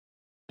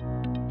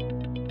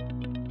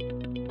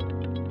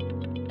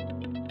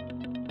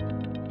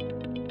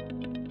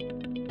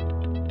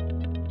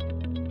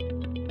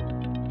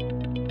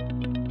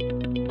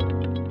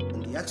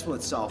expo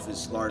itself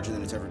is larger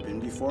than it's ever been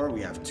before.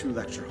 We have 2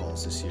 lecture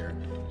halls this year,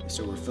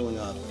 so we're filling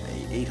up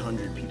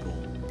 800 people.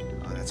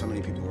 That's how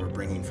many people we're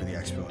bringing for the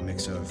expo, a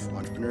mix of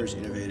entrepreneurs,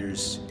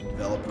 innovators,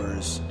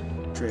 developers,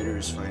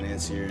 traders,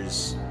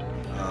 financiers,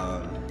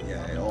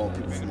 all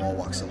people from all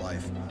walks of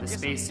life. The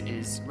space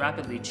is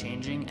rapidly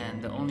changing,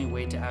 and the only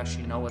way to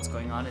actually know what's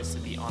going on is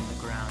to be on the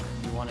ground.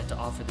 And we wanted to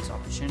offer this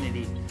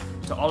opportunity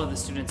to all of the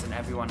students and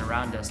everyone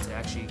around us to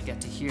actually get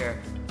to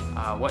hear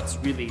what's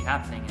really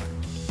happening.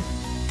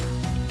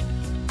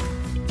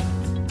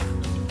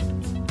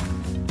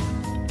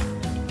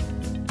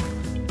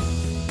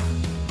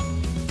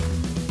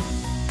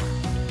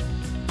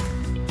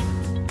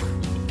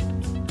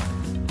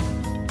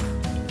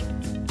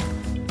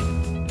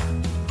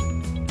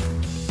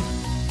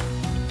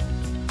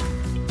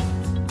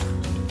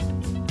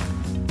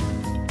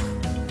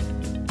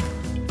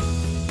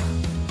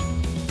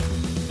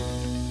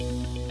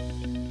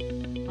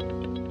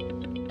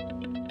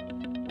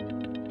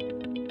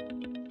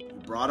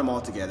 Brought them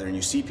all together, and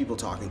you see people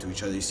talking to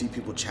each other, you see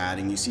people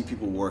chatting, you see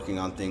people working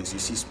on things, you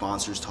see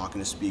sponsors talking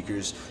to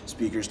speakers,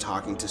 speakers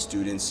talking to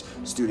students,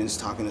 students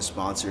talking to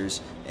sponsors,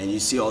 and you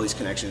see all these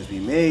connections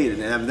being made,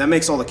 and that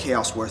makes all the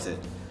chaos worth it.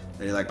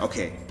 And you're like,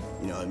 okay,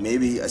 you know,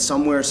 maybe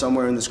somewhere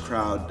in this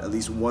crowd, at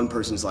least one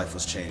person's life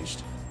was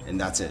changed,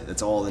 and that's it.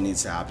 That's all that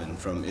needs to happen.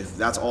 If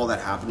that's all that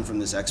happened from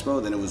this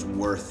expo, then it was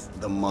worth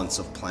the months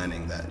of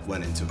planning that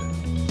went into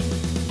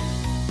it.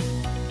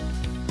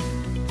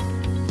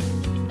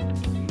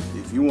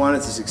 If you want it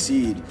to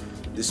succeed,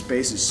 this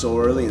space is so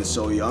early and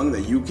so young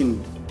that you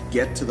can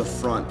get to the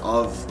front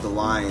of the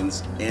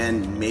lines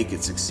and make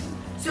it succeed.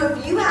 So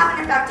if you have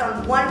an effect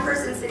on one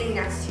person sitting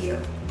next to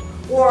you,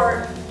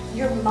 or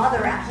your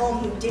mother at home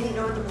who didn't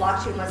know what the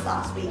blockchain was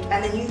last week,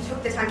 and then you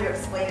took the time to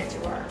explain it to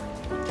her,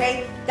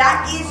 okay,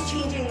 that is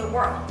changing the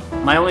world.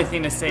 My only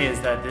thing to say is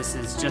that this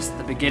is just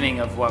the beginning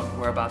of what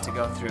we're about to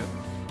go through.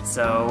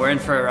 So we're in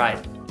for a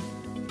ride.